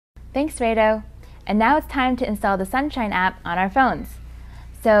Thanks, Rado. And now it's time to install the Sunshine app on our phones.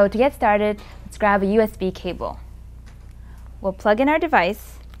 So to get started, let's grab a USB cable. We'll plug in our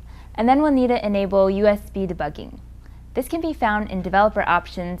device, and then we'll need to enable USB debugging. This can be found in Developer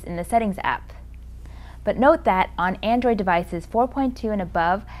Options in the Settings app. But note that on Android devices 4.2 and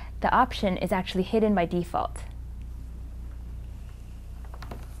above, the option is actually hidden by default.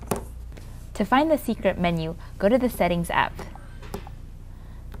 To find the secret menu, go to the Settings app.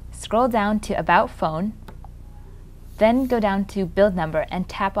 Scroll down to About Phone, then go down to Build Number and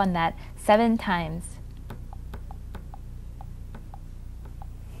tap on that 7 times.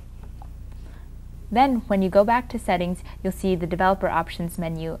 Then, when you go back to Settings, you'll see the Developer Options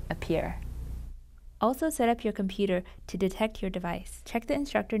menu appear. Also set up your computer to detect your device. Check the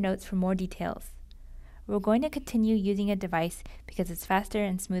instructor notes for more details. We're going to continue using a device because it's faster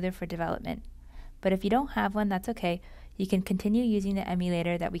and smoother for development. But if you don't have one, that's okay. You can continue using the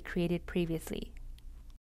emulator that we created previously.